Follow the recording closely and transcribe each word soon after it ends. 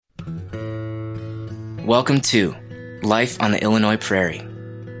Welcome to Life on the Illinois Prairie.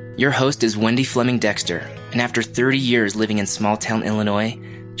 Your host is Wendy Fleming Dexter, and after 30 years living in small-town Illinois,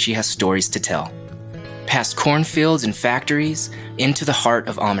 she has stories to tell. Past cornfields and factories, into the heart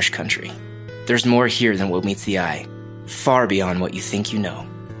of Amish country. There's more here than what meets the eye, far beyond what you think you know.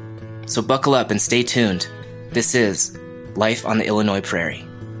 So buckle up and stay tuned. This is Life on the Illinois Prairie.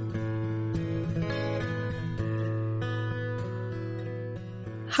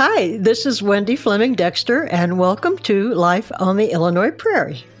 Hi, this is Wendy Fleming Dexter, and welcome to Life on the Illinois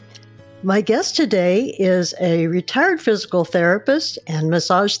Prairie. My guest today is a retired physical therapist and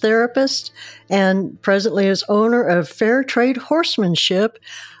massage therapist, and presently is owner of Fair Trade Horsemanship.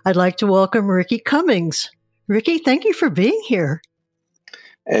 I'd like to welcome Ricky Cummings. Ricky, thank you for being here.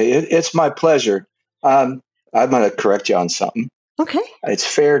 Hey, it's my pleasure. I'm going to correct you on something. Okay. It's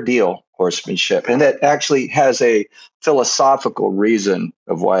fair deal horsemanship, and that actually has a philosophical reason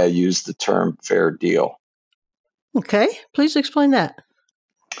of why I use the term fair deal. Okay, please explain that.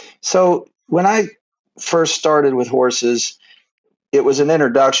 So when I first started with horses, it was an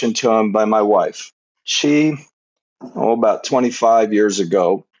introduction to them by my wife. She, about 25 years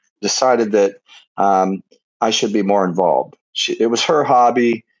ago, decided that I should be more involved. It was her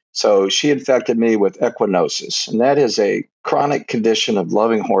hobby, so she infected me with equinosis, and that is a chronic condition of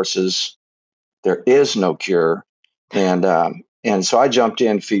loving horses. There is no cure, and so I jumped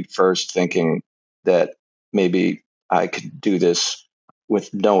in feet first, thinking that maybe I could do this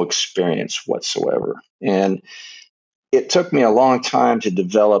with no experience whatsoever. And it took me a long time to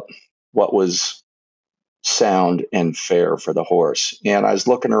develop what was sound and fair for the horse. And I was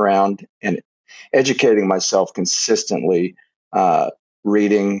looking around and educating myself consistently,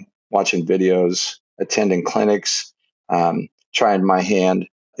 reading, watching videos, attending clinics, trying my hand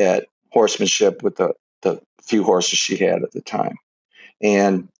at horsemanship with the few horses she had at the time.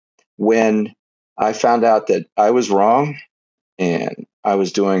 And when I found out that I was wrong and I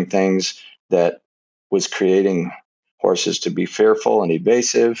was doing things that was creating horses to be fearful and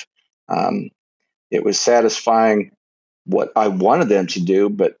evasive, it was satisfying what I wanted them to do,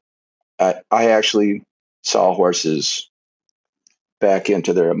 but I actually saw horses back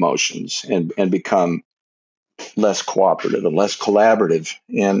into their emotions and become less cooperative and less collaborative.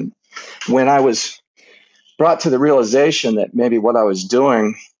 And when I was brought to the realization that maybe what I was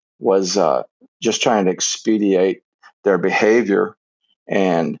doing was just trying to expedite their behavior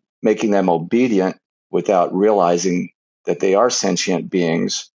and making them obedient without realizing that they are sentient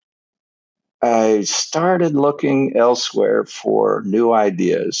beings, I started looking elsewhere for new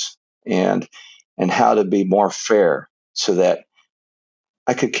ideas and how to be more fair so that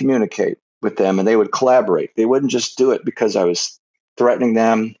I could communicate with them and they would collaborate. They wouldn't just do it because I was threatening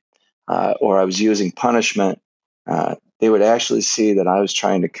them or I was using punishment. They would actually see that I was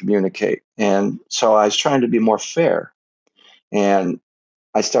trying to communicate. And so I was trying to be more fair. And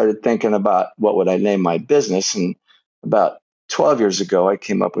I started thinking about what would I name my business. And about 12 years ago, I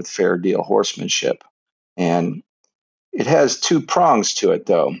came up with Fair Deal Horsemanship. And it has two prongs to it,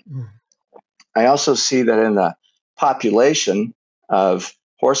 though. I also see that in the population of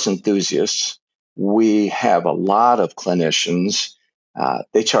horse enthusiasts, we have a lot of clinicians.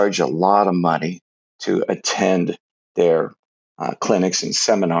 They charge a lot of money to attend their clinics and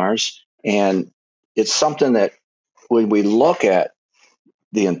seminars. And it's something that when we look at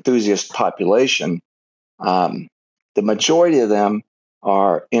the enthusiast population, the majority of them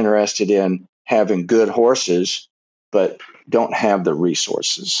are interested in having good horses, but don't have the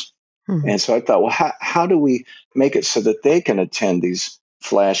resources. And so I thought, well, how do we make it so that they can attend these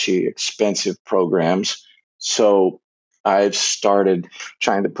flashy, expensive programs? So I've started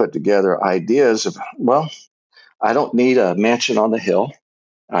trying to put together ideas of, well, I don't need a mansion on the hill.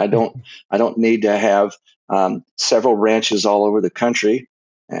 I don't need to have several ranches all over the country.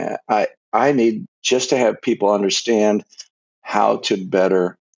 I need just to have people understand how to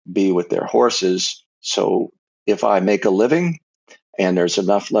better be with their horses. So if I make a living and there's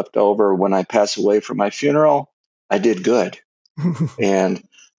enough left over when I pass away for my funeral, I did good. And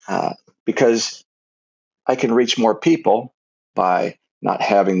because I can reach more people by not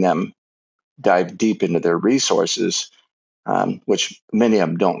having them dive deep into their resources, which many of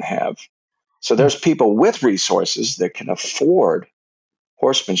them don't have. So there's people with resources that can afford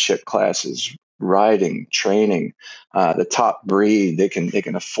horsemanship classes, riding, training, the top breed. They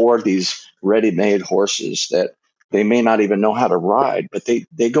can afford these ready-made horses that they may not even know how to ride, but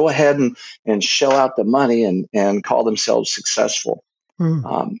they go ahead and shell out the money and call themselves successful.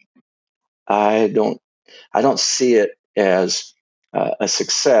 I don't see it as a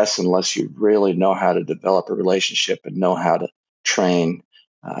success unless you really know how to develop a relationship and know how to train,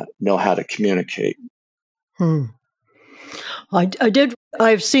 know how to communicate. Hmm. I did.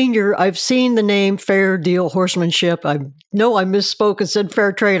 I've seen the name Fair Deal Horsemanship. I know I misspoke and said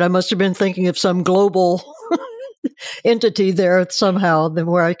fair trade. I must have been thinking of some global entity there somehow,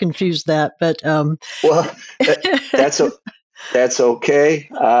 where I confused that. But Well, that's that's okay.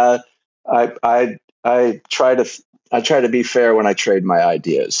 I I I try to I try to be fair when I trade my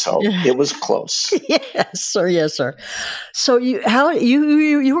ideas, so yeah. it was close. Yes, sir. Yes, sir. So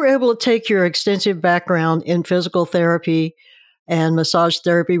you were able to take your extensive background in physical therapy and massage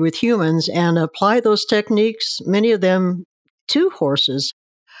therapy with humans and apply those techniques, many of them to horses.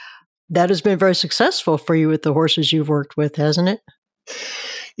 That has been very successful for you with the horses you've worked with, hasn't it?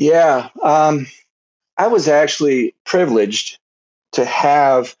 Yeah, I was actually privileged to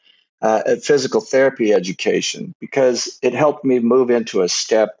have a physical therapy education because it helped me move into a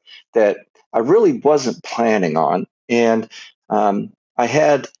step that I really wasn't planning on. And I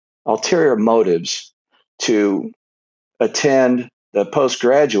had ulterior motives to attend the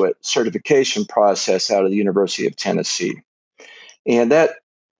postgraduate certification process out of the University of Tennessee. And that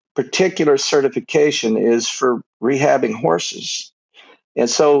particular certification is for rehabbing horses. And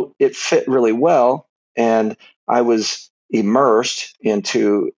so it fit really well. And I was immersed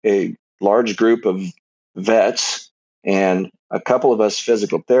into a large group of vets and a couple of us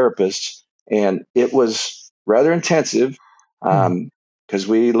physical therapists. And it was rather intensive Hmm. because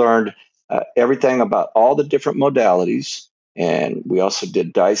we learned everything about all the different modalities. And we also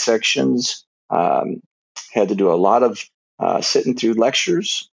did dissections, had to do a lot of sitting through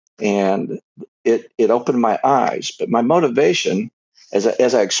lectures. And it opened my eyes. But my motivation, as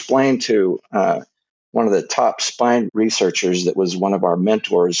I explained to one of the top spine researchers that was one of our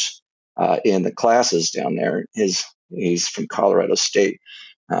mentors in the classes down there, he's from Colorado State.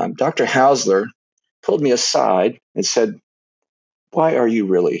 Dr. Hausler pulled me aside and said, "Why are you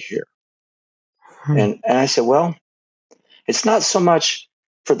really here?" Hmm. And I said, "Well, it's not so much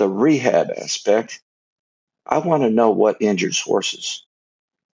for the rehab aspect. I want to know what injures horses."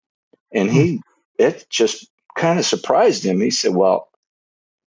 And Hmm. it just kind of surprised him. He said, "Well,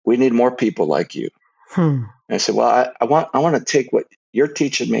 we need more people like you." Hmm. And I said, "Well, I want to take what you're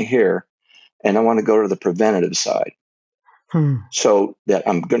teaching me here, and I want to go to the preventative side, Hmm. so that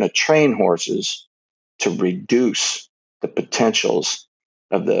I'm going to train horses to reduce the potentials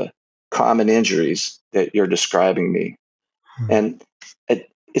of the common injuries that you're describing me." Hmm. And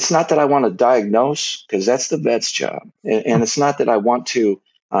it's not that I want to diagnose, because that's the vet's job, and it's not that I want to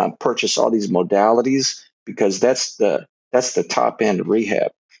purchase all these modalities, because that's the top end of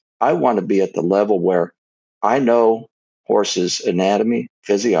rehab. I want to be at the level where I know horses' anatomy,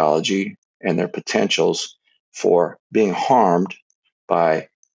 physiology, and their potentials for being harmed by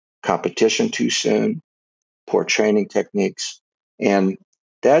competition too soon, poor training techniques. And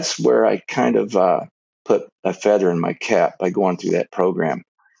that's where I kind of put a feather in my cap by going through that program.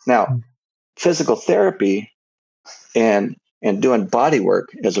 Now, physical therapy and doing body work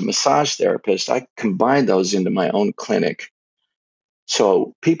as a massage therapist, I combined those into my own clinic.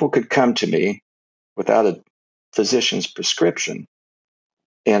 So people could come to me without a physician's prescription,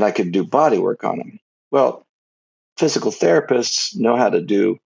 and I could do body work on them. Well, physical therapists know how to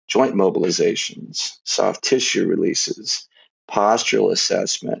do joint mobilizations, soft tissue releases, postural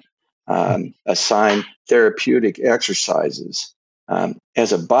assessment, assign therapeutic exercises.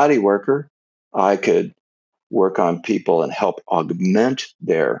 As a body worker, I could work on people and help augment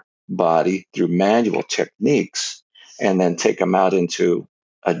their body through manual techniques, and then take them out into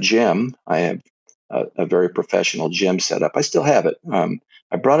a gym. I have a very professional gym set up. I still have it.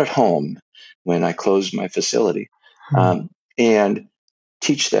 I brought it home when I closed my facility, Hmm. um, and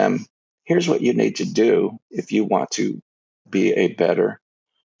teach them, here's what you need to do if you want to be a better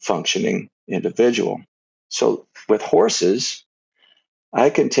functioning individual. So with horses, I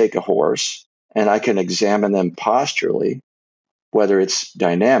can take a horse and I can examine them posturally, whether it's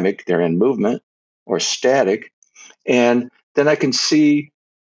dynamic, they're in movement, or static. And then I can see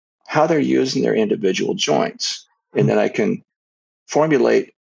how they're using their individual joints. And then I can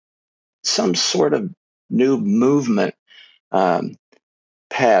formulate some sort of new movement um,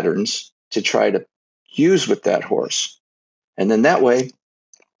 patterns to try to use with that horse. And then that way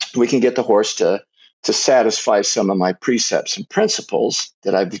we can get the horse to satisfy some of my precepts and principles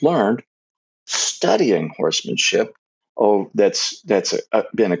that I've learned studying horsemanship. Oh, that's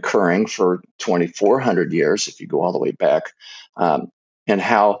been occurring for 2,400 years if you go all the way back, and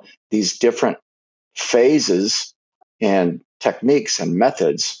how these different phases and techniques and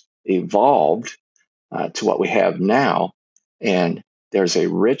methods evolved to what we have now. And there's a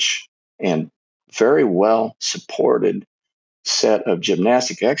rich and very well supported set of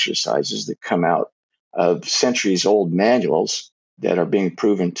gymnastic exercises that come out of centuries old manuals that are being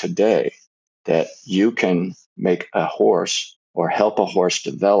proven today that you can make a horse or help a horse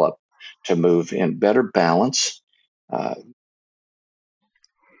develop to move in better balance.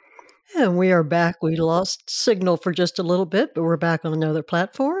 And we are back. We lost signal for just a little bit, but we're back on another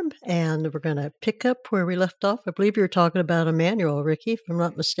platform, and we're going to pick up where we left off. I believe you were talking about a manual, Ricky, if I'm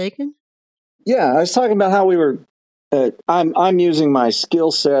not mistaken. Yeah, I was talking about how we were. I'm using my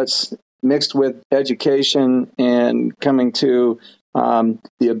skill sets mixed with education and coming to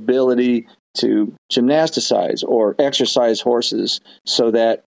the ability to gymnasticize or exercise horses so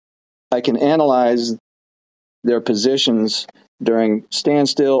that I can analyze their positions during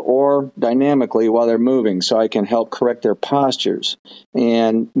standstill or dynamically while they're moving, so I can help correct their postures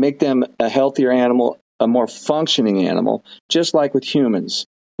and make them a healthier animal, a more functioning animal, just like with humans.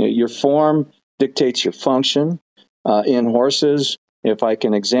 Your form dictates your function. In horses, if I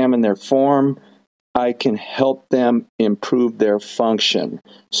can examine their form, I can help them improve their function.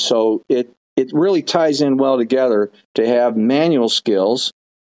 So it really ties in well together to have manual skills,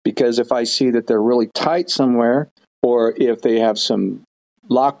 because if I see that they're really tight somewhere, or if they have some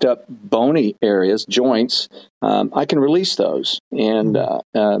locked up bony areas, joints, I can release those. And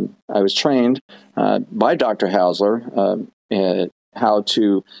I was trained by Dr. Hausler how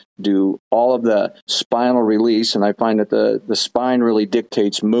to do all of the spinal release, and I find that the spine really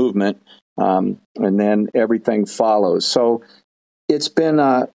dictates movement, and then everything follows. So it's been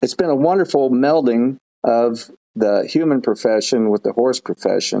a wonderful melding of the human profession with the horse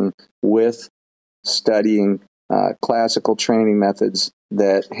profession, with studying classical training methods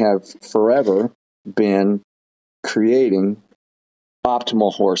that have forever been creating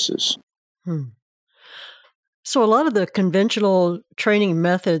optimal horses. So a lot of the conventional training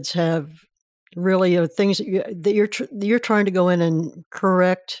methods have really things that you're trying to go in and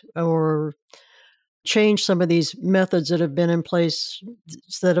correct or change some of these methods that have been in place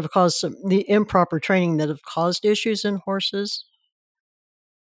that have caused the improper training that have caused issues in horses.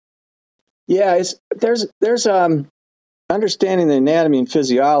 Yeah, there's understanding the anatomy and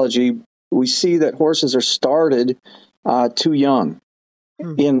physiology. We see that horses are started too young.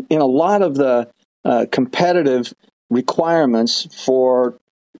 In a lot of the competitive requirements for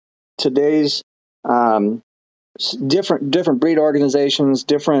today's different breed organizations,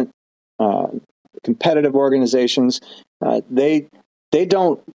 different competitive organizations, they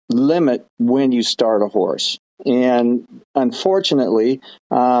don't limit when you start a horse. And unfortunately,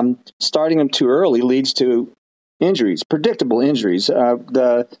 starting them too early leads to injuries, predictable injuries.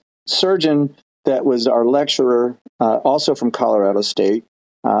 The surgeon that was our lecturer, also from Colorado State,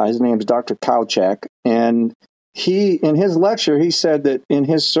 his name is Dr. Kowchak, and in his lecture, he said that in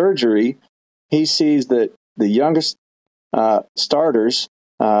his surgery, he sees that the youngest starters,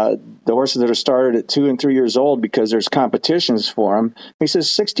 the horses that are started at 2 and 3 years old because there's competitions for them, he says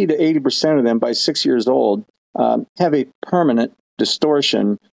 60 to 80% of them by 6 years old have a permanent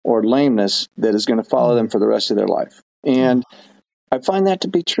distortion or lameness that is going to follow them for the rest of their life. And I find that to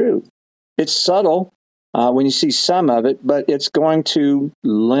be true. It's subtle when you see some of it, but it's going to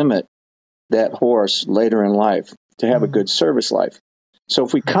limit that horse later in life to have a good service life. So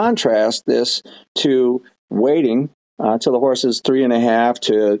if we contrast this to waiting till the horse is 3.5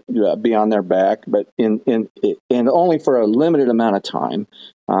 to be on their back, but and only for a limited amount of time,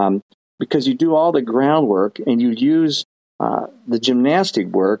 because you do all the groundwork and you use the gymnastic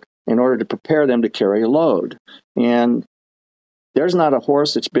work in order to prepare them to carry a load. And there's not a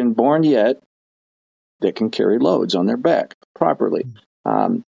horse that's been born yet that can carry loads on their back properly.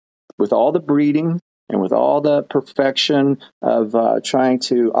 With all the breeding and with all the perfection of trying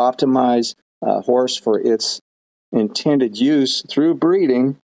to optimize a horse for its intended use through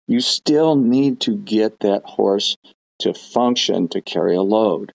breeding, you still need to get that horse to function to carry a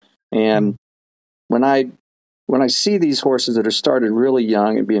load. And when I see these horses that are started really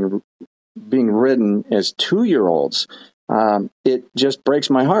young and being ridden as 2-year-olds, it just breaks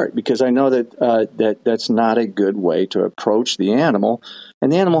my heart, because I know that that's not a good way to approach the animal,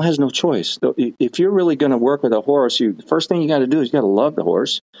 and the animal has no choice. If you're really going to work with a horse, the first thing you got to do is you got to love the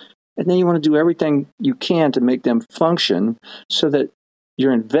horse, and then you want to do everything you can to make them function so that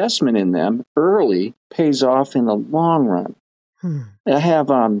your investment in them early pays off in the long run. I have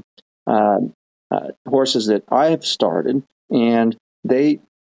horses that I have started, and they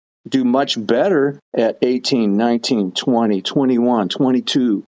do much better at 18, 19, 20, 21,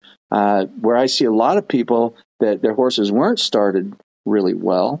 22, where I see a lot of people that their horses weren't started really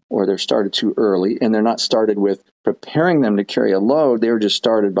well, or they're started too early, and they're not started with preparing them to carry a load. They were just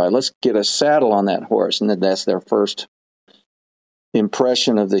started by, let's get a saddle on that horse, and then that's their first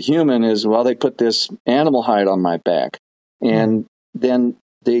impression of the human is, well, they put this animal hide on my back. And then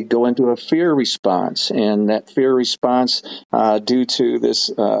they go into a fear response. And that fear response, due to this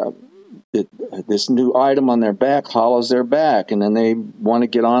new item on their back, hollows their back. And then they want to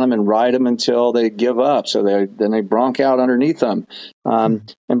get on them and ride them until they give up. So then they bronc out underneath them.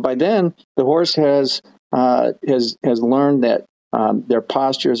 And by then, the horse has learned that their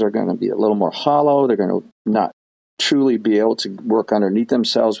postures are going to be a little more hollow. They're going to not truly be able to work underneath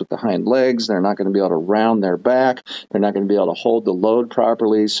themselves with the hind legs. They're not going to be able to round their back. They're not going to be able to hold the load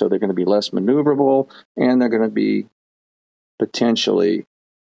properly, so they're going to be less maneuverable, and they're going to be potentially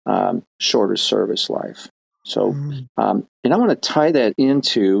shorter service life. So, and I want to tie that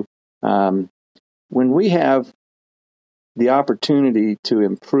into when we have the opportunity to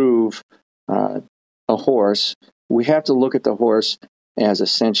improve a horse, we have to look at the horse as a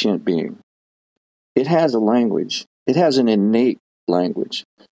sentient being. It has a language. It has an innate language.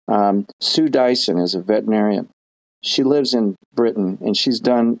 Sue Dyson is a veterinarian. She lives in Britain, and she's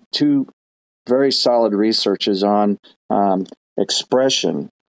done 2 very solid researches on expression.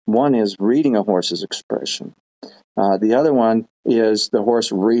 One is reading a horse's expression. The other one is the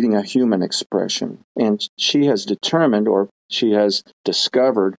horse reading a human expression. And she has determined, or she has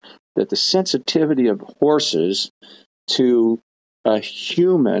discovered, that the sensitivity of horses to a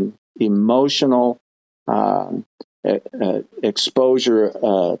human emotional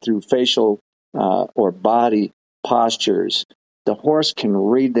exposure through facial or body postures, the horse can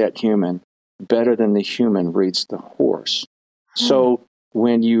read that human better than the human reads the horse. So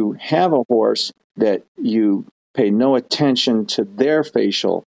when you have a horse that you pay no attention to their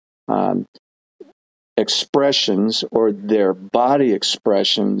facial expressions or their body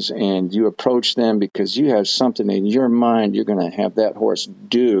expressions, and you approach them because you have something in your mind you're going to have that horse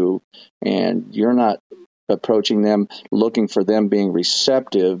do, and you're not approaching them looking for them being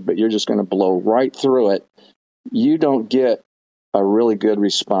receptive, but you're just going to blow right through it, you don't get a really good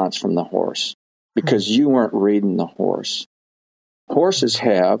response from the horse because you weren't reading the horse. Horses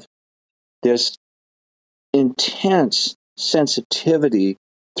have this intense sensitivity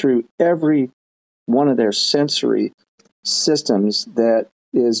through every one of their sensory systems that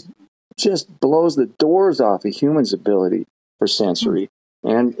is just blows the doors off a human's ability for sensory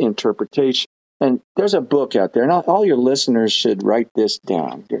and interpretation. And there's a book out there, and all your listeners should write this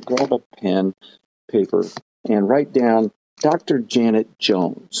down. Grab a pen, paper, and write down Dr. Janet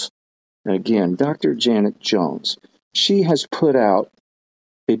Jones. Again, Dr. Janet Jones. She has put out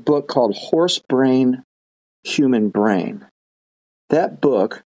a book called Horse Brain, Human Brain. That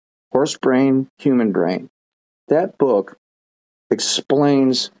book, Horse Brain, Human Brain, that book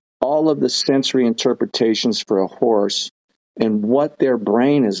explains all of the sensory interpretations for a horse and what their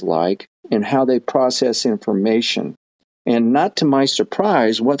brain is like and how they process information. And not to my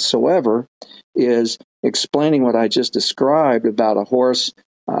surprise whatsoever, is explaining what I just described about a horse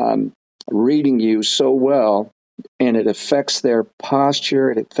reading you so well, and it affects their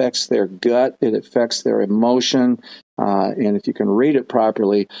posture, it affects their gut, it affects their emotion. And if you can read it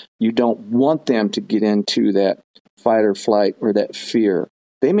properly, you don't want them to get into that fight or flight or that fear.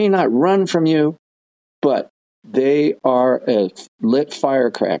 They may not run from you, but they are a lit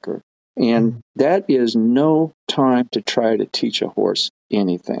firecracker. And that is no time to try to teach a horse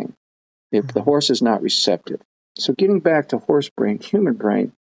anything if the horse is not receptive. So getting back to horse brain, human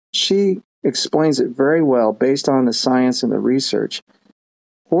brain, she explains it very well based on the science and the research.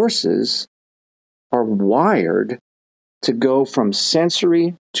 Horses are wired to go from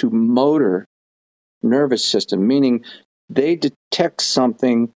sensory to motor nervous system, meaning they detect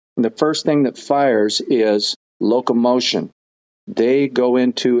something, and the first thing that fires is locomotion. They go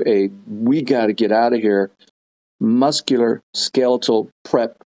into we got to get out of here, muscular skeletal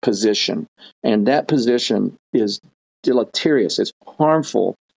prep position. And that position is deleterious. It's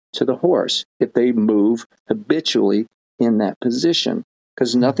harmful to the horse if they move habitually in that position,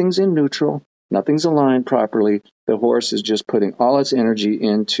 because nothing's in neutral, nothing's aligned properly. The horse is just putting all its energy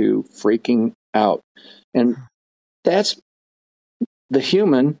into freaking out. And that's the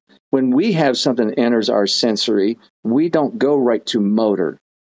human. When we have something that enters our sensory, we don't go right to motor.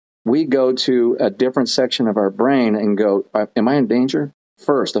 We go to a different section of our brain and go, am I in danger?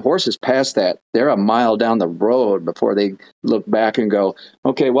 First, the horse is past that. They're a mile down the road before they look back and go,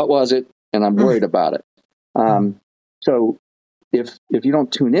 okay, what was it? And I'm worried about it. So if you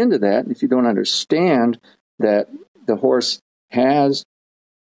don't tune into that, if you don't understand that the horse has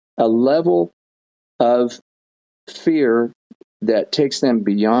a level of fear that takes them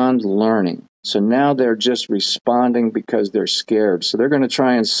beyond learning, So now they're just responding because they're scared. So they're going to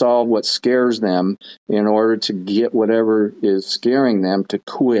try and solve what scares them in order to get whatever is scaring them to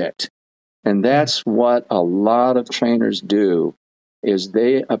quit. And that's what a lot of trainers do, is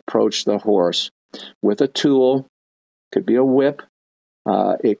they approach the horse with a tool. Could be a whip.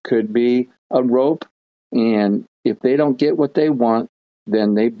 It could be a rope. And if they don't get what they want,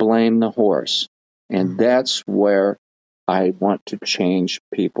 then they blame the horse. And that's where I want to change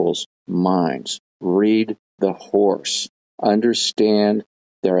people's minds. Read the horse. Understand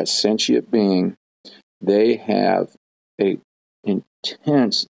they're a sentient being. They have a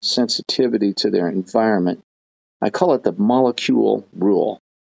intense sensitivity to their environment. I call it the molecule rule.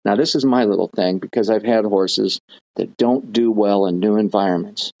 Now, this is my little thing because I've had horses that don't do well in new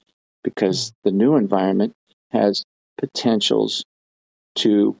environments because the new environment has potentials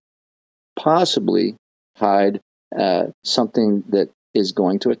to possibly hide something that is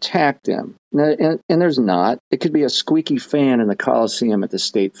going to attack them. And there's not. It could be a squeaky fan in the Coliseum at the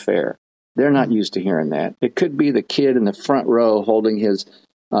State Fair. They're not used to hearing that. It could be the kid in the front row holding his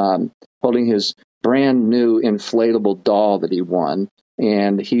brand new inflatable doll that he won,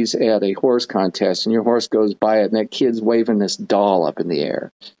 and he's at a horse contest, and your horse goes by it, and that kid's waving this doll up in the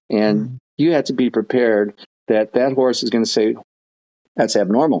air. And you have to be prepared that that horse is going to say, that's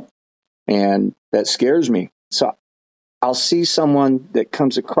abnormal, and that scares me. So I'll see someone that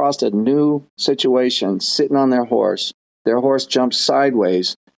comes across a new situation sitting on their horse jumps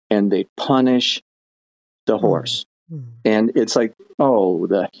sideways, and they punish the horse. And it's like, oh,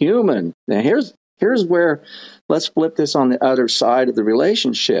 the human. Now here's where, let's flip this on the other side of the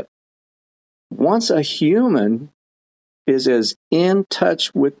relationship. Once a human is as in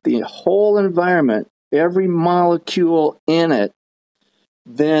touch with the whole environment, every molecule in it,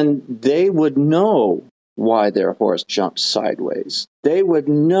 then they would know why their horse jumps sideways. They would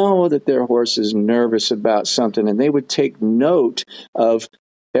know that their horse is nervous about something, and they would take note of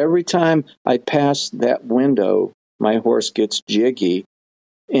every time I pass that window, my horse gets jiggy.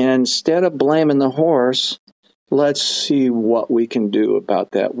 And instead of blaming the horse, let's see what we can do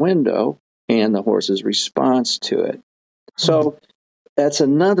about that window and the horse's response to it. So that's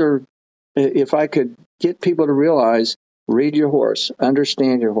another, if I could get people to realize, read your horse,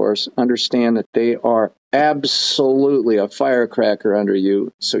 understand that they are absolutely a firecracker under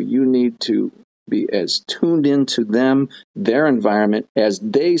you. So you need to be as tuned into them, their environment, as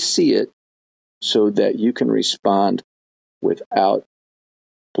they see it, so that you can respond without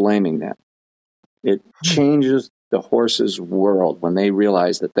blaming them. It changes the horse's world when they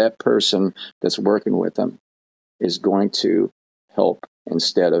realize that that person that's working with them is going to help,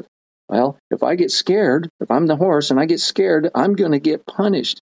 instead of, well, if I get scared, if I'm the horse and I get scared, I'm going to get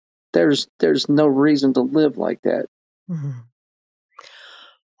punished. There's no reason to live like that.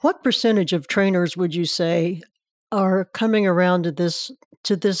 What percentage of trainers would you say are coming around to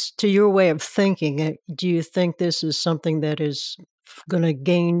your way of thinking? Do you think this is something that is going to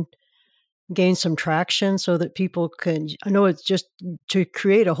gain some traction so that people can? I know it's just to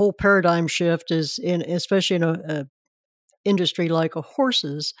create a whole paradigm shift, especially in a industry like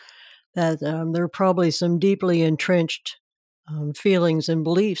horses, that there are probably some deeply entrenched feelings and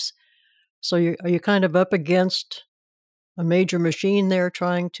beliefs. So are you kind of up against a major machine there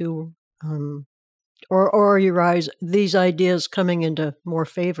trying to, or are these ideas coming into more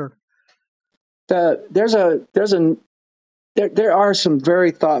favor? There are some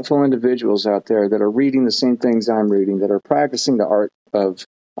very thoughtful individuals out there that are reading the same things I'm reading, that are practicing the art of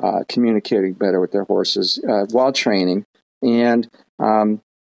communicating better with their horses while training. And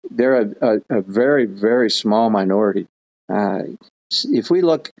they're a very, very small minority. If we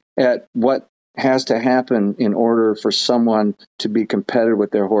look at what has to happen in order for someone to be competitive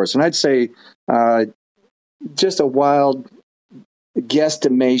with their horse, and I'd say just a wild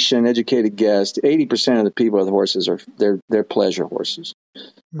guesstimation, educated guess, 80% of the people with horses they're pleasure horses.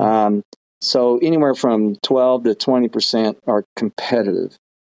 So anywhere from 12 to 20% are competitive.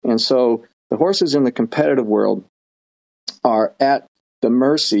 And so the horses in the competitive world are at the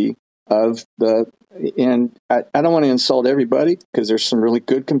mercy of and I don't want to insult everybody because there's some really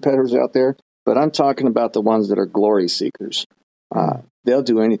good competitors out there, but I'm talking about the ones that are glory seekers. They'll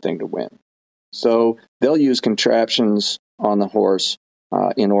do anything to win. So they'll use contraptions on the horse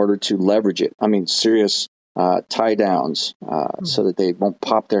in order to leverage it. I mean, serious tie downs so that they won't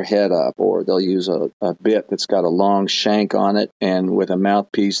pop their head up, or they'll use a bit that's got a long shank on it and with a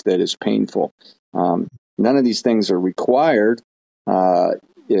mouthpiece that is painful. None of these things are required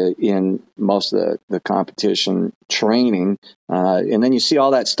in most of the competition training. And then you see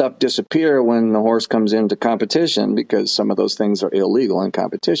all that stuff disappear when the horse comes into competition, because some of those things are illegal in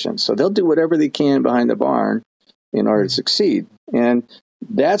competition. So they'll do whatever they can behind the barn in order to succeed. And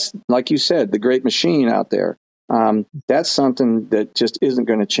that's, like you said, the great machine out there. That's something that just isn't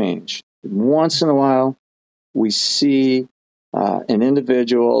going to change. Once in a while, we see an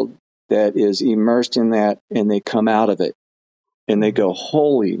individual that is immersed in that, and they come out of it, and they go,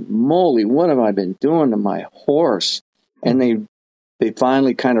 "Holy moly, what have I been doing to my horse?" And they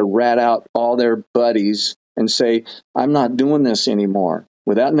finally kind of rat out all their buddies and say, "I'm not doing this anymore."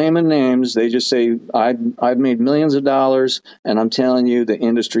 Without naming names, they just say, I've made millions of dollars, and I'm telling you, the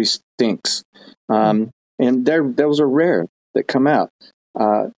industry stinks. And those are rare that come out.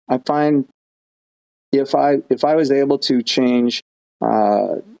 I find if I was able to change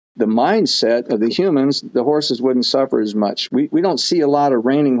the mindset of the humans, the horses wouldn't suffer as much. We don't see a lot of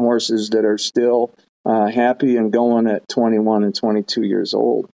reining horses that are still happy and going at 21 and 22 years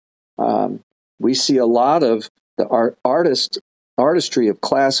old. We see a lot of the artistry of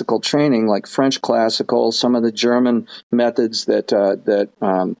classical training, like French classical, some of the German methods that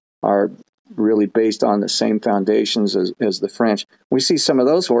are really based on the same foundations as the French. We see some of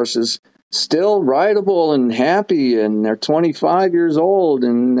those horses still rideable and happy, and they're 25 years old,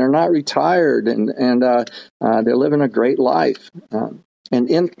 and they're not retired, and they're living a great life. And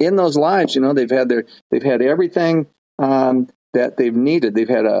in those lives, they've had everything that they've needed. They've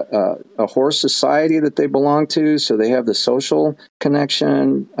had a horse society that they belong to, so they have the social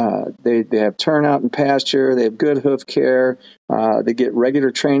connection. They have turnout and pasture. They have good hoof care. They get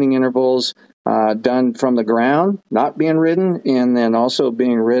regular training intervals done from the ground, not being ridden, and then also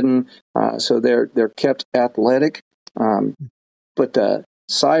being ridden. So they're kept athletic. But the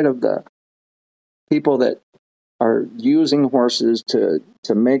side of the people that are using horses to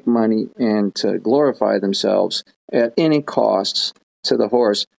make money and to glorify themselves at any costs to the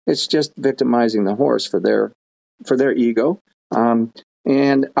horse, it's just victimizing the horse for their ego.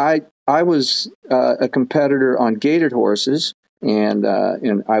 And I was a competitor on gaited horses, and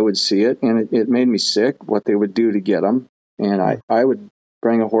I would see it, and it made me sick what they would do to get them. And I would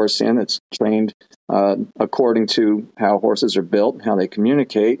bring a horse in that's trained according to how horses are built and how they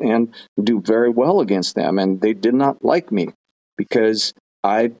communicate, and do very well against them. And they did not like me because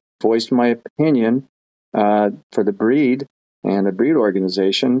I voiced my opinion for the breed and the breed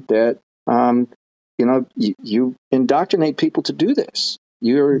organization that you indoctrinate people to do this.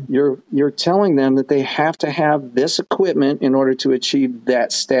 You're telling them that they have to have this equipment in order to achieve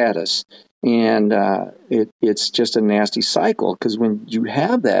that status. And it's just a nasty cycle, because when you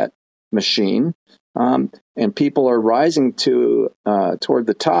have that machine and people are rising toward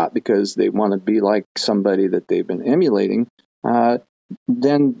the top because they want to be like somebody that they've been emulating,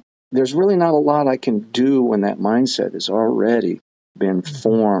 then there's really not a lot I can do when that mindset has already been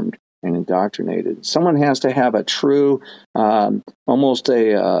formed and indoctrinated. Someone has to have a true, almost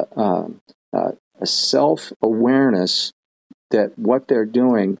a self-awareness that what they're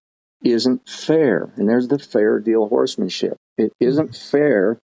doing isn't fair. And there's the fair deal horsemanship. It isn't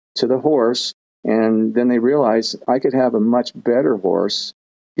fair to the horse. And then they realize, I could have a much better horse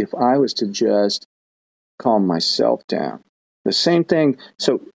if I was to just calm myself down. The same thing.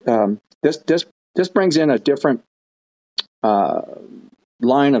 So this brings in a different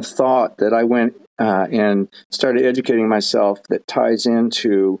line of thought that I went and started educating myself, that ties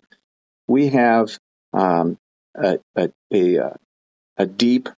into, we have a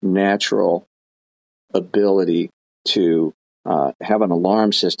deep natural ability to have an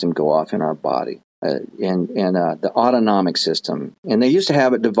alarm system go off in our body, and the autonomic system. And they used to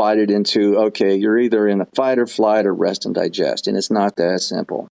have it divided into, okay, you're either in a fight or flight or rest and digest, and it's not that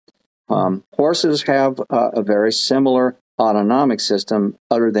simple. Horses have a very similar autonomic system,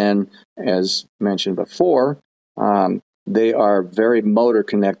 other than, as mentioned before, they are very motor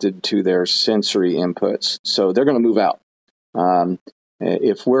connected to their sensory inputs. So they're going to move out.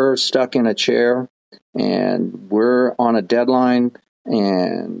 If we're stuck in a chair and we're on a deadline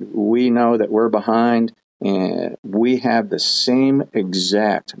and we know that we're behind, and we have the same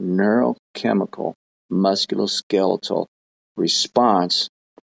exact neurochemical musculoskeletal response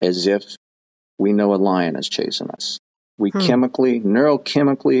as if we know a lion is chasing us. We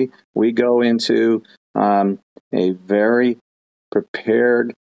neurochemically, we go into a very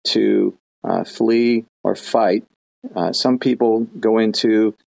prepared to flee or fight. Some people go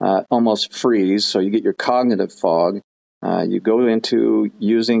into almost freeze, so you get your cognitive fog. You go into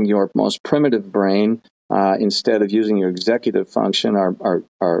using your most primitive brain instead of using your executive function,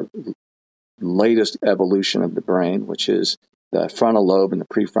 our latest evolution of the brain, which is the frontal lobe and the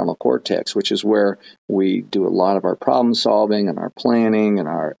prefrontal cortex, which is where we do a lot of our problem solving and our planning and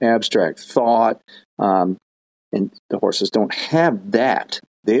our abstract thought. And the horses don't have that.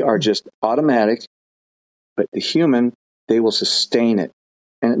 They are just automatic, but the human, they will sustain it,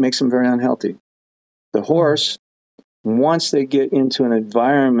 and it makes them very unhealthy. The horse, once they get into an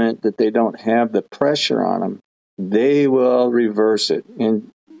environment that they don't have the pressure on them, they will reverse it. And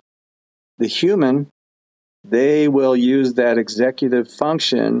the human, they will use that executive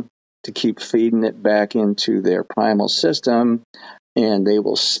function to keep feeding it back into their primal system, and they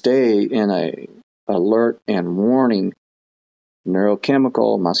will stay in a alert and warning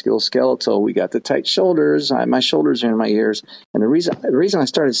neurochemical, musculoskeletal. We got the tight shoulders. My shoulders are in my ears. And the reason I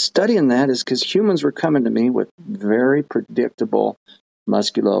started studying that is because humans were coming to me with very predictable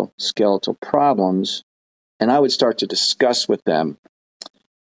musculoskeletal problems. And I would start to discuss with them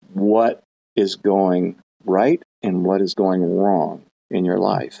what is going right and what is going wrong in your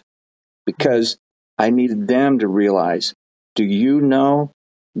life. Because I needed them to realize, do you know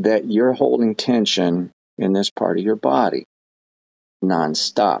that you're holding tension in this part of your body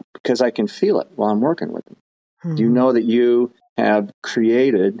nonstop? Because I can feel it while I'm working with them. Mm-hmm. Do you know that you have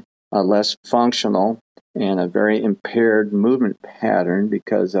created a less functional and a very impaired movement pattern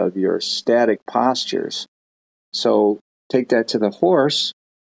because of your static postures? So take that to the horse.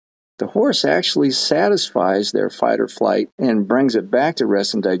 The horse actually satisfies their fight or flight and brings it back to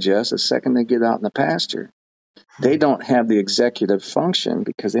rest and digest the second they get out in the pasture. They don't have the executive function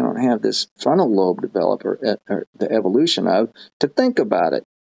because they don't have this frontal lobe develop or the evolution of to think about it.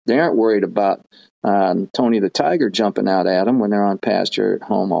 They aren't worried about Tony the Tiger jumping out at them when they're on pasture at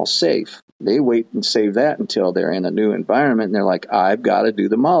home all safe. They wait and save that until they're in a new environment and they're like, I've got to do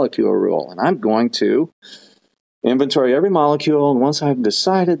the molecule rule, and I'm going to inventory every molecule. And once I've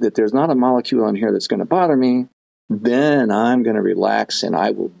decided that there's not a molecule in here that's going to bother me, then I'm going to relax and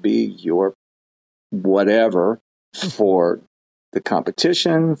I will be your whatever for the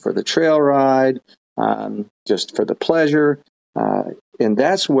competition, for the trail ride, just for the pleasure. And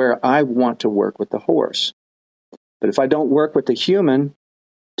that's where I want to work with the horse. But if I don't work with the human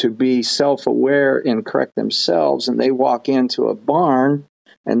to be self-aware and correct themselves, and they walk into a barn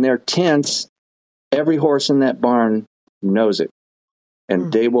and they're tense, every horse in that barn knows it.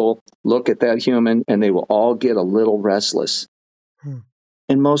 And they will look at that human and they will all get a little restless.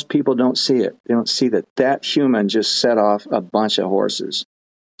 And most people don't see it. They don't see that that human just set off a bunch of horses.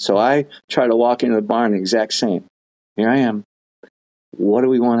 So I try to walk into the barn the exact same. Here I am. What do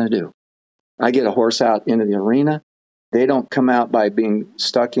we want to do? I get a horse out into the arena. They don't come out by being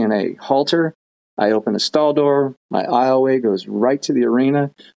stuck in a halter. I open the stall door. My aisleway goes right to the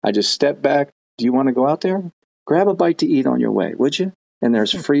arena. I just step back. Do you want to go out there? Grab a bite to eat on your way, would you? And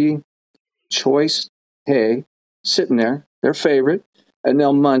there's free choice hay sitting there, their favorite, and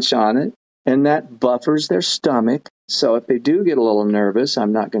they'll munch on it, and that buffers their stomach. So if they do get a little nervous,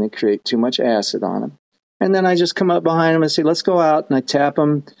 I'm not going to create too much acid on them. And then I just come up behind them and say, let's go out, and I tap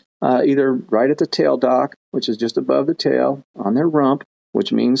them either right at the tail dock, which is just above the tail, on their rump,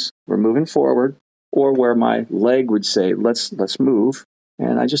 which means we're moving forward, or where my leg would say, let's move.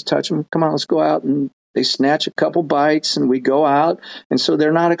 And I just touch them, come on, let's go out, and they snatch a couple bites, and we go out. And so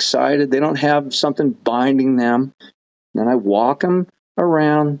they're not excited. They don't have something binding them. And I walk them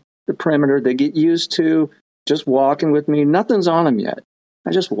around the perimeter. They get used to just walking with me. Nothing's on them yet.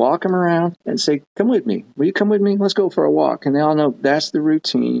 I just walk them around and say, come with me. Will you come with me? Let's go for a walk. And they all know that's the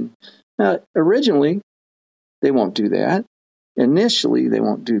routine. Now, originally, they won't do that. Initially, they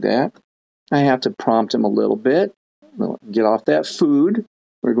won't do that. I have to prompt them a little bit. Get off that food.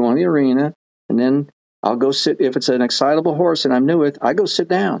 We're going to the arena. And then I'll go sit. If it's an excitable horse and I'm new with, I go sit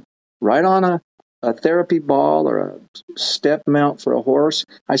down right on a therapy ball or a step mount for a horse.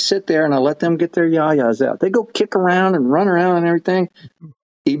 I sit there and I let them get their yayas out. They go kick around and run around and everything.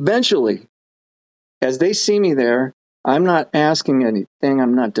 Eventually, as they see me there, I'm not asking anything.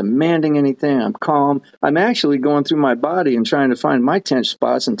 I'm not demanding anything. I'm calm. I'm actually going through my body and trying to find my tense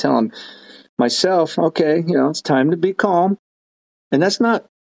spots and telling myself, okay, it's time to be calm. And that's not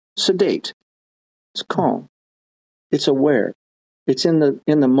sedate. It's calm. It's aware. It's in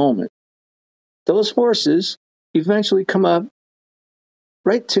the moment. Those horses eventually come up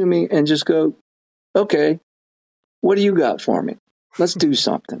right to me and just go, okay, what do you got for me? Let's do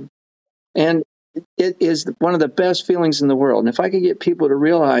something. And it is one of the best feelings in the world. And if I could get people to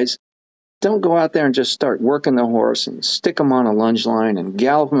realize, don't go out there and just start working the horse and stick them on a lunge line and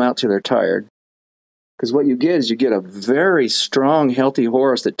gallop them out till they're tired. Because what you get is you get a very strong, healthy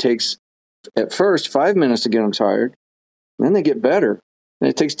horse that takes, at first, 5 minutes to get them tired. And then they get better. And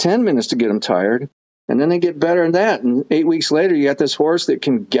it takes 10 minutes to get them tired. And then they get better than that. And 8 weeks later, you got this horse that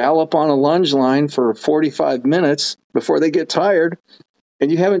can gallop on a lunge line for 45 minutes before they get tired.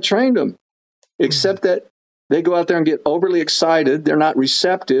 And you haven't trained them, except that they go out there and get overly excited. They're not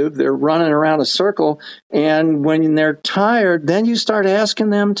receptive. They're running around a circle. And when they're tired, then you start asking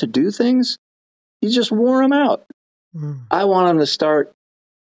them to do things. You just wore them out. I want them to start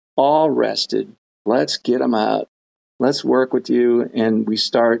all rested. Let's get them out. Let's work with you. And we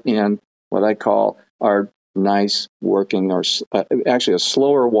start in what I call our nice working, or actually a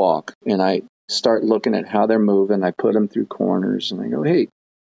slower walk. And I start looking at how they're moving. I put them through corners and I go, hey,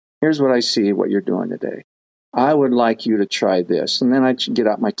 here's what I see, what you're doing today. I would like you to try this. And then I get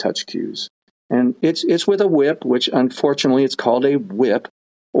out my touch cues. And it's with a whip, which unfortunately it's called a whip,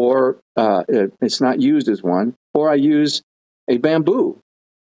 or it's not used as one. Or I use a bamboo,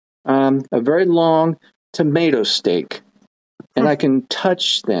 a very long tomato stake. And I can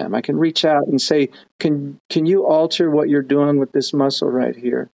touch them. I can reach out and say, can you alter what you're doing with this muscle right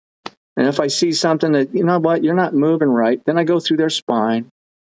here? And if I see something that, you know what, you're not moving right, then I go through their spine.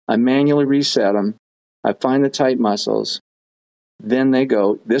 I manually reset them. I find the tight muscles. Then they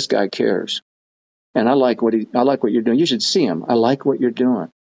go, this guy cares. And I like what you're doing. You should see him. I like what you're doing.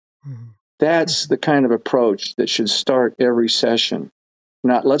 That's the kind of approach that should start every session.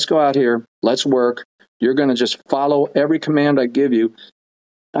 Not, let's go out here, let's work. You're going to just follow every command I give you.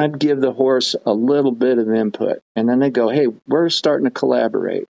 I'd give the horse a little bit of input. And then they go, hey, we're starting to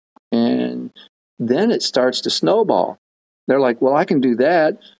collaborate. And then it starts to snowball. They're like, well, I can do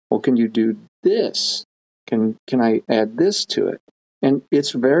that. Well, can you do this? Can I add this to it? And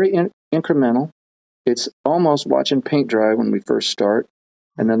it's very incremental. It's almost watching paint dry when we first start.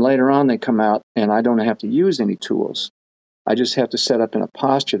 And then later on, they come out and I don't have to use any tools. I just have to set up in a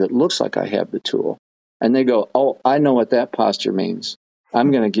posture that looks like I have the tool. And they go, oh, I know what that posture means.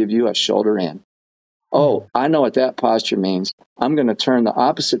 I'm going to give you a shoulder in. Oh, I know what that posture means. I'm going to turn the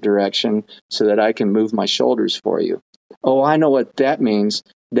opposite direction so that I can move my shoulders for you. Oh, I know what that means.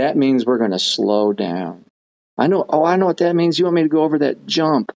 That means we're going to slow down. I know what that means. You want me to go over that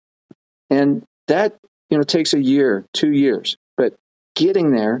jump. And that, takes a year, 2 years. But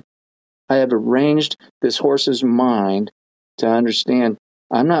getting there, I have arranged this horse's mind to understand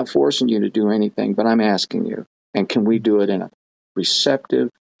I'm not forcing you to do anything, but I'm asking you. And can we do it in a receptive,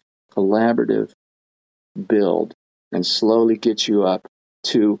 collaborative build and slowly get you up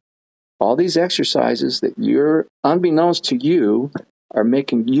to all these exercises that you're, unbeknownst to you, are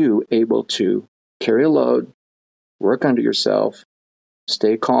making you able to carry a load, work under yourself,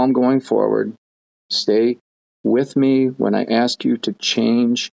 stay calm going forward, stay with me when I ask you to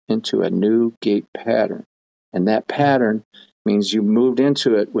change into a new gait pattern. And that pattern means you moved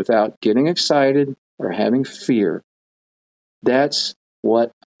into it without getting excited or having fear. That's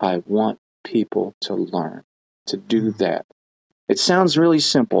what I want people to learn, to do that. It sounds really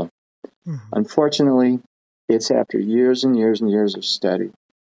simple. Unfortunately, it's after years and years and years of study.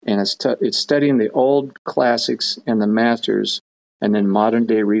 And it's studying the old classics and the masters and then modern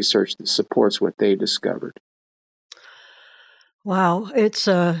day research that supports what they discovered. Wow. It's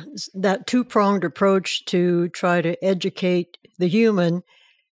that two-pronged approach to try to educate the human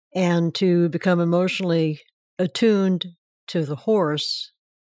and to become emotionally attuned to the horse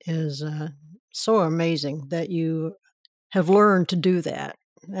is so amazing that you have learned to do that.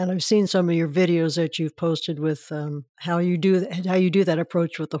 And I've seen some of your videos that you've posted with how you do that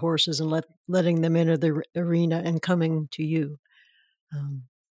approach with the horses and letting them enter the arena and coming to you.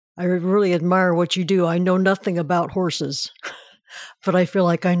 I really admire what you do. I know nothing about horses, but I feel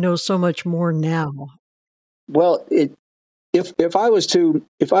like I know so much more now. Well, if I was to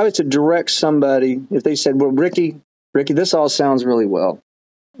direct somebody, if they said, "Well, Ricky, this all sounds really well,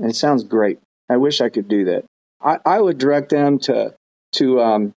 and it sounds great. I wish I could do that." I would direct them to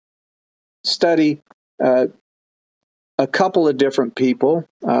study a couple of different people.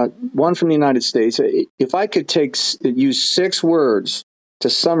 One from the United States. If I could use 6 words to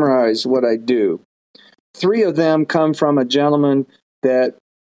summarize what I do, 3 of them come from a gentleman that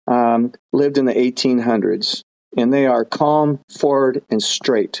lived in the 1800s, and they are calm, forward, and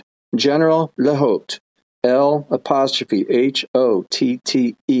straight. General Lehotte, L'Hotte.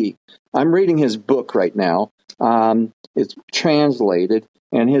 I'm reading his book right now. It's translated,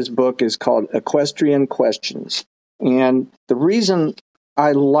 and his book is called Equestrian Questions. And the reason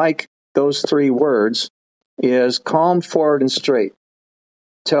I like those 3 words is calm, forward, and straight.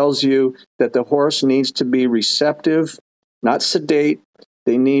 Tells you that the horse needs to be receptive, not sedate.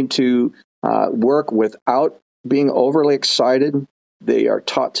 They need to work without being overly excited. They are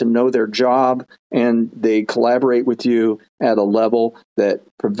taught to know their job, and they collaborate with you at a level that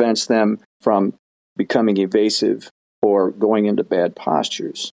prevents them from becoming evasive or going into bad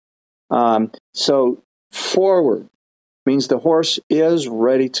postures. So forward means the horse is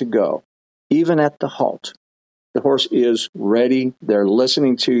ready to go, even at the halt. The horse is ready. They're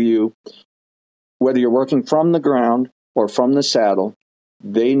listening to you. Whether you're working from the ground or from the saddle,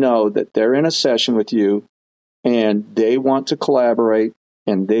 they know that they're in a session with you and they want to collaborate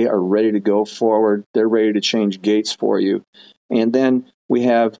and they are ready to go forward. They're ready to change gaits for you. And then we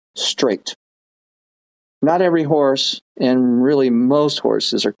have straight. Not every horse, and really most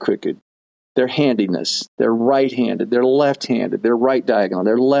horses, are crooked. They're handiness. They're right-handed. They're left-handed. They're right diagonal.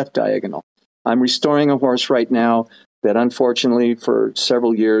 They're left diagonal. I'm restoring a horse right now that unfortunately for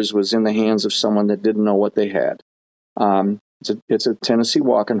several years was in the hands of someone that didn't know what they had. It's a Tennessee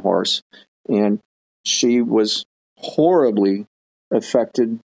walking horse, and she was horribly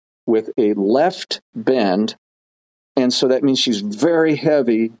affected with a left bend, and so that means she's very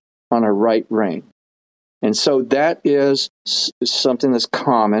heavy on her right rein. And so that is something that's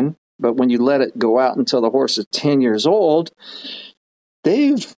common, but when you let it go out until the horse is 10 years old,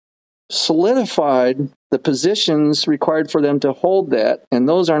 they've solidified the positions required for them to hold that, and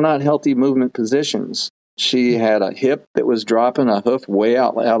those are not healthy movement positions. She had a hip that was dropping, a hoof way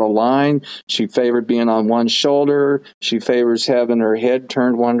out of line. She favored being on one shoulder. She favors having her head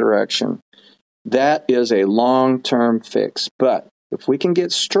turned one direction. That is a long-term fix. But if we can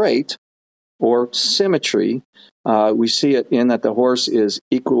get straight or symmetry, we see it in that the horse is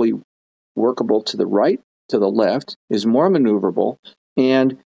equally workable to the right, to the left, is more maneuverable,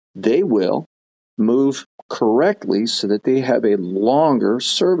 and they will move correctly so that they have a longer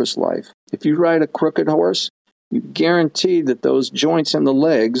service life. If you ride a crooked horse, you guarantee that those joints in the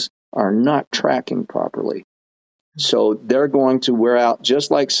legs are not tracking properly. So they're going to wear out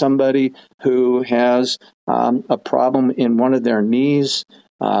just like somebody who has a problem in one of their knees,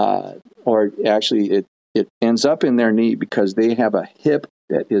 or actually it ends up in their knee because they have a hip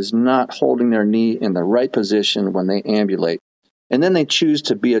that is not holding their knee in the right position when they ambulate. And then they choose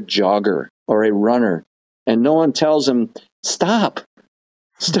to be a jogger or a runner. And no one tells them, stop,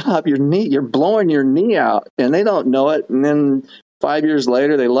 your knee, you're blowing your knee out. And they don't know it. And then 5 years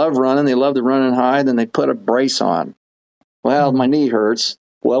later, they love running. They love to run high. Then they put a brace on. Well, my knee hurts.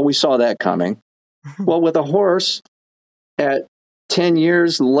 Well, we saw that coming. Well, with a horse at 10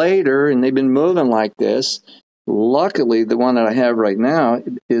 years later, and they've been moving like this, luckily, the one that I have right now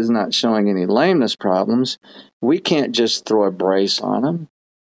is not showing any lameness problems. We can't just throw a brace on them.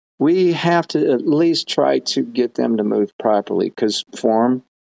 We have to at least try to get them to move properly, because form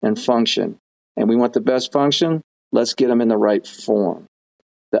and function. And we want the best function. Let's get them in the right form.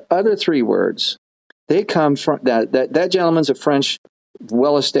 The other three words, they come from that gentleman's a French,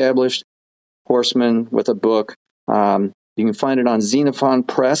 well-established horseman with a book. You can find it on Xenophon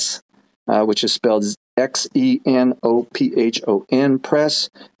Press, which is spelled Xenophon Press,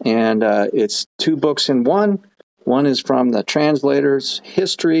 and it's two books in one. One is from the translator's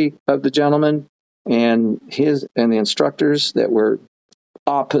history of the gentleman and the instructors that were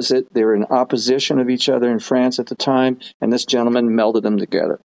opposite. They were in opposition of each other in France at the time, and this gentleman melded them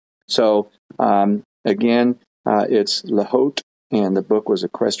together. So again, it's Le Haut, and the book was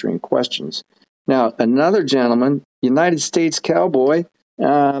Equestrian Questions. Now, another gentleman, United States cowboy,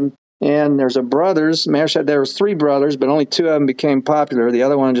 and there's a brothers. Mayor there was three brothers, but only two of them became popular. The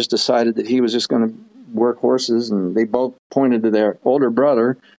other one just decided that he was just going to work horses, and they both pointed to their older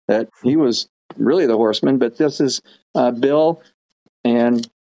brother that he was really the horseman. But this is Bill and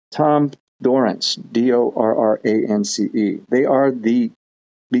Tom Dorrance, Dorrance. They are the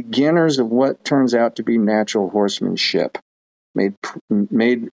beginners of what turns out to be natural horsemanship,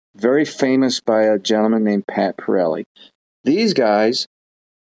 made very famous by a gentleman named Pat Pirelli. These guys,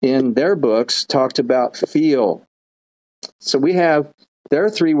 in their books, talked about feel. So we have their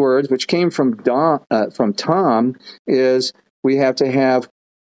three words, which came from Tom, is we have to have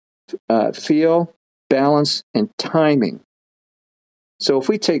feel, balance, and timing. So if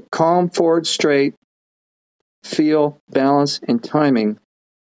we take calm, forward, straight, feel, balance, and timing,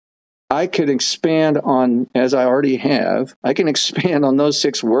 I could expand on, as I already have, I can expand on those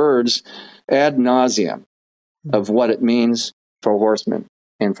 6 words ad nauseum of what it means for horsemen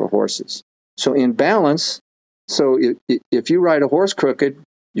and for horses. So in balance, so if you ride a horse crooked,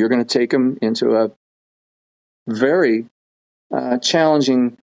 you're going to take them into a very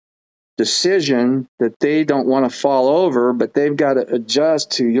challenging decision that they don't want to fall over, but they've got to adjust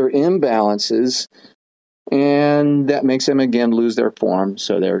to your imbalances. And that makes them, again, lose their form,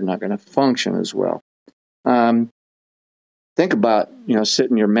 so they're not going to function as well. Think about,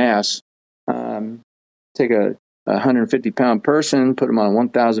 sitting your mass. Take a 150-pound person, put them on a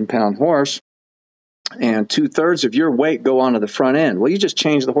 1,000-pound horse. and 2/3 of your weight go onto the front end. Well, you just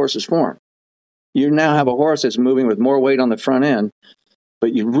change the horse's form. You now have a horse that's moving with more weight on the front end,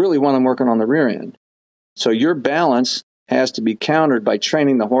 but you really want them working on the rear end. So your balance has to be countered by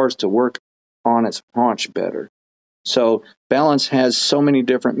training the horse to work on its haunch better. So balance has so many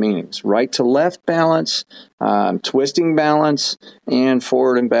different meanings: right to left balance, twisting balance, and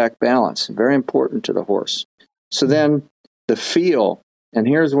forward and back balance. Very important to the horse. So then the feel, and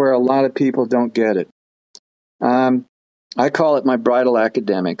here's where a lot of people don't get it. I call it my bridle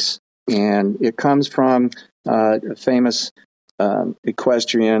academics, and it comes from a famous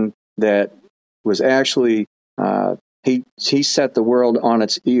equestrian that was actually, he set the world on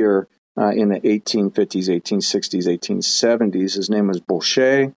its ear in the 1850s, 1860s, 1870s. His name was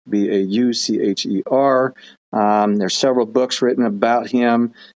Boucher, Baucher. There's several books written about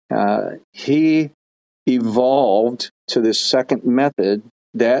him. He evolved to this second method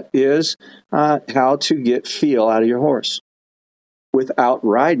that is how to get feel out of your horse without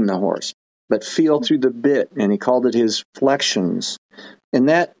riding the horse, but feel through the bit. And he called it his flexions. And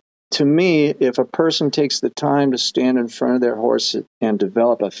that, to me, if a person takes the time to stand in front of their horse and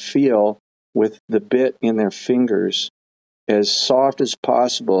develop a feel with the bit in their fingers as soft as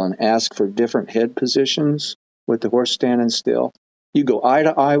possible and ask for different head positions with the horse standing still, you go eye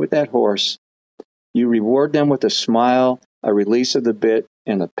to eye with that horse. You reward them with a smile, a release of the bit,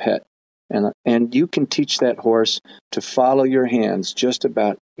 and a pet. And you can teach that horse to follow your hands just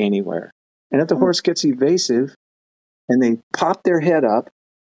about anywhere. And if the horse gets evasive and they pop their head up,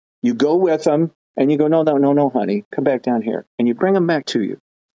 you go with them and you go, no, honey, come back down here. And you bring them back to you.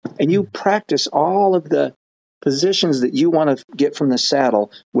 And you practice all of the positions that you want to get from the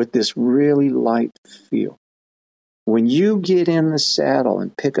saddle with this really light feel. When you get in the saddle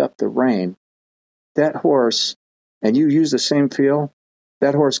and pick up the rein, that horse, and you use the same feel,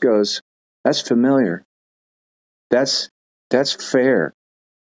 that horse goes, that's familiar. That's fair.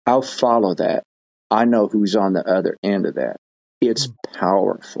 I'll follow that. I know who's on the other end of that. It's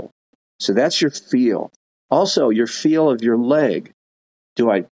powerful. So that's your feel. Also, your feel of your leg. Do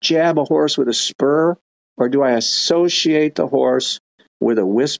I jab a horse with a spur, or do I associate the horse with a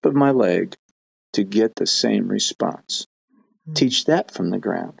wisp of my leg to get the same response? Teach that from the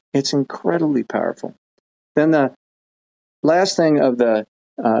ground. It's incredibly powerful. Then the last thing of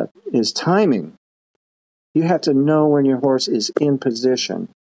is timing. You have to know when your horse is in position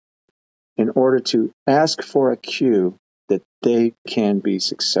in order to ask for a cue that they can be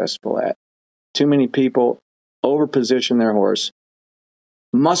successful at. Too many people overposition their horse,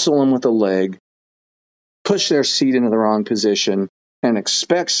 muscle them with a leg, push their seat into the wrong position, and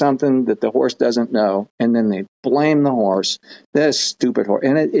expect something that the horse doesn't know, and then they blame the horse. That stupid horse.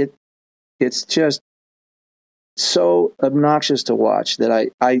 And it's just so obnoxious to watch that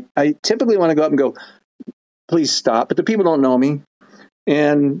I typically want to go up and go, please stop. But the people don't know me.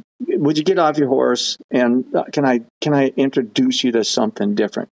 And would you get off your horse? And can I introduce you to something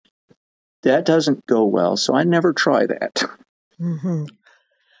different? That doesn't go well. So I never try that. Mm-hmm.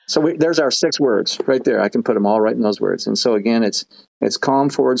 So there's our 6 words right there. I can put them all right in those words. And so again, it's calm,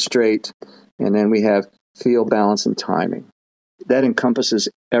 forward, straight. And then we have feel, balance, and timing. That encompasses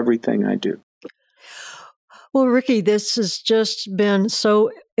everything I do. Well, Ricky, this has just been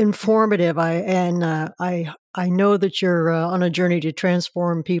so informative. I know that you're on a journey to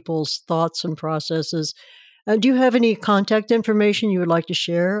transform people's thoughts and processes. Do you have any contact information you would like to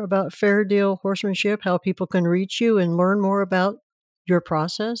share about Fair Deal Horsemanship, how people can reach you and learn more about your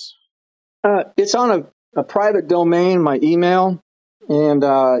process? It's on a private domain, my email, and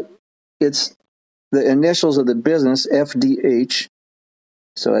it's the initials of the business, FDH,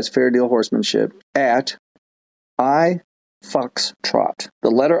 so that's Fair Deal Horsemanship, at I Foxtrot. The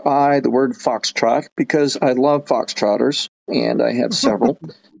letter I, the word Foxtrot, because I love Foxtrotters, and I have several.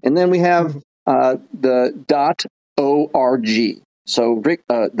 And then we have the .org. So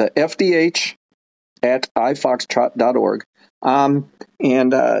the FDH at ifoxtrot.org. And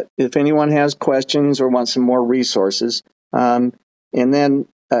if anyone has questions or wants some more resources, and then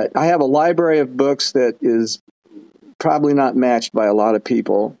I have a library of books that is probably not matched by a lot of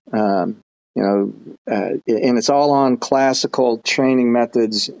people. And it's all on classical training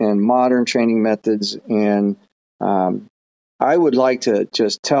methods and modern training methods. And I would like to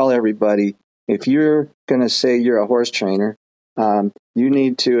just tell everybody, if you're going to say you're a horse trainer, you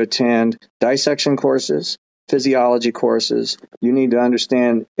need to attend dissection courses, physiology courses. You need to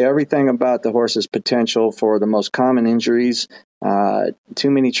understand everything about the horse's potential for the most common injuries.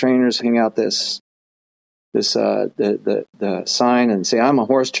 Too many trainers hang out the sign and say, I'm a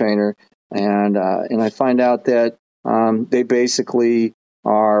horse trainer. And I find out that they basically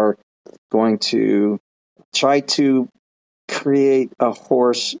are going to try to create a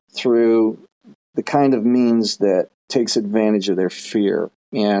horse through the kind of means that takes advantage of their fear.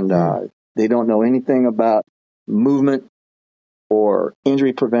 And they don't know anything about movement or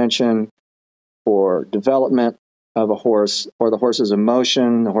injury prevention or development of a horse, or the horse's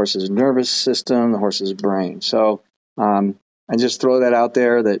emotion, the horse's nervous system, the horse's brain. So I just throw that out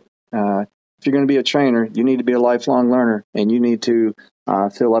there that if you're going to be a trainer, you need to be a lifelong learner, and you need to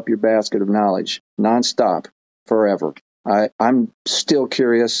fill up your basket of knowledge nonstop, forever. I'm still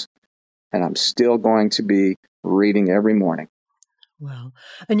curious, and I'm still going to be reading every morning. Wow.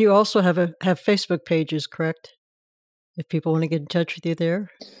 And you also have Facebook pages, correct? If people want to get in touch with you there?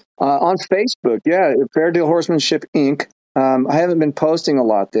 On Facebook, yeah, Fair Deal Horsemanship, Inc. I haven't been posting a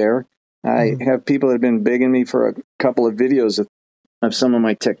lot there. I have people that have been begging me for a couple of videos of some of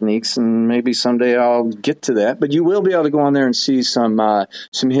my techniques, and maybe someday I'll get to that. But you will be able to go on there and see some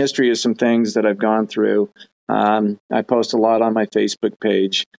history of some things that I've gone through. I post a lot on my Facebook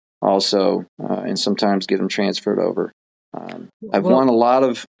page also, and sometimes get them transferred over. I've won a lot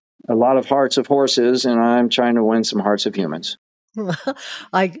of hearts of horses, and I'm trying to win some hearts of humans.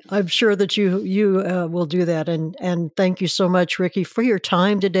 I'm sure that you will do that. And thank you so much, Ricky, for your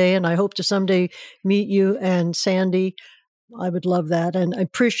time today. And I hope to someday meet you and Sandy. I would love that. And I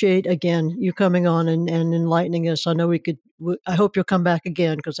appreciate, again, you coming on and enlightening us. I know I hope you'll come back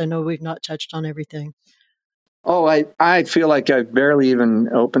again, because I know we've not touched on everything. Oh, I feel like I've barely even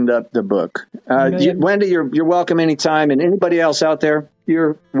opened up the book. Wendy, you're welcome anytime. And anybody else out there,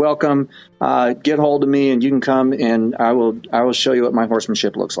 you're welcome. Get hold of me, and you can come, and I will show you what my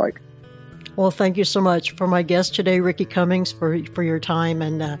horsemanship looks like. Well, thank you so much. For my guest today, Ricky Cummings, for your time.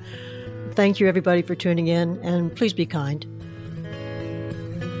 And thank you, everybody, for tuning in. And please be kind.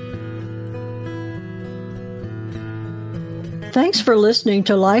 Thanks for listening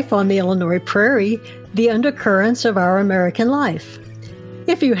to Life on the Illinois Prairie, the undercurrents of our American life.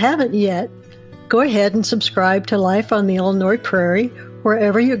 If you haven't yet, go ahead and subscribe to Life on the Illinois Prairie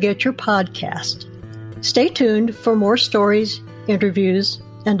wherever you get your podcast. Stay tuned for more stories, interviews,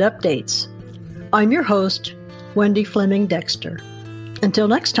 and updates. I'm your host, Wendy Fleming Dexter. Until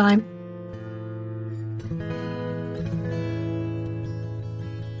next time.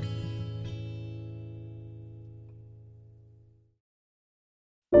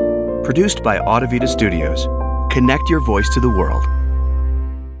 Produced by Audivita Studios. Connect your voice to the world.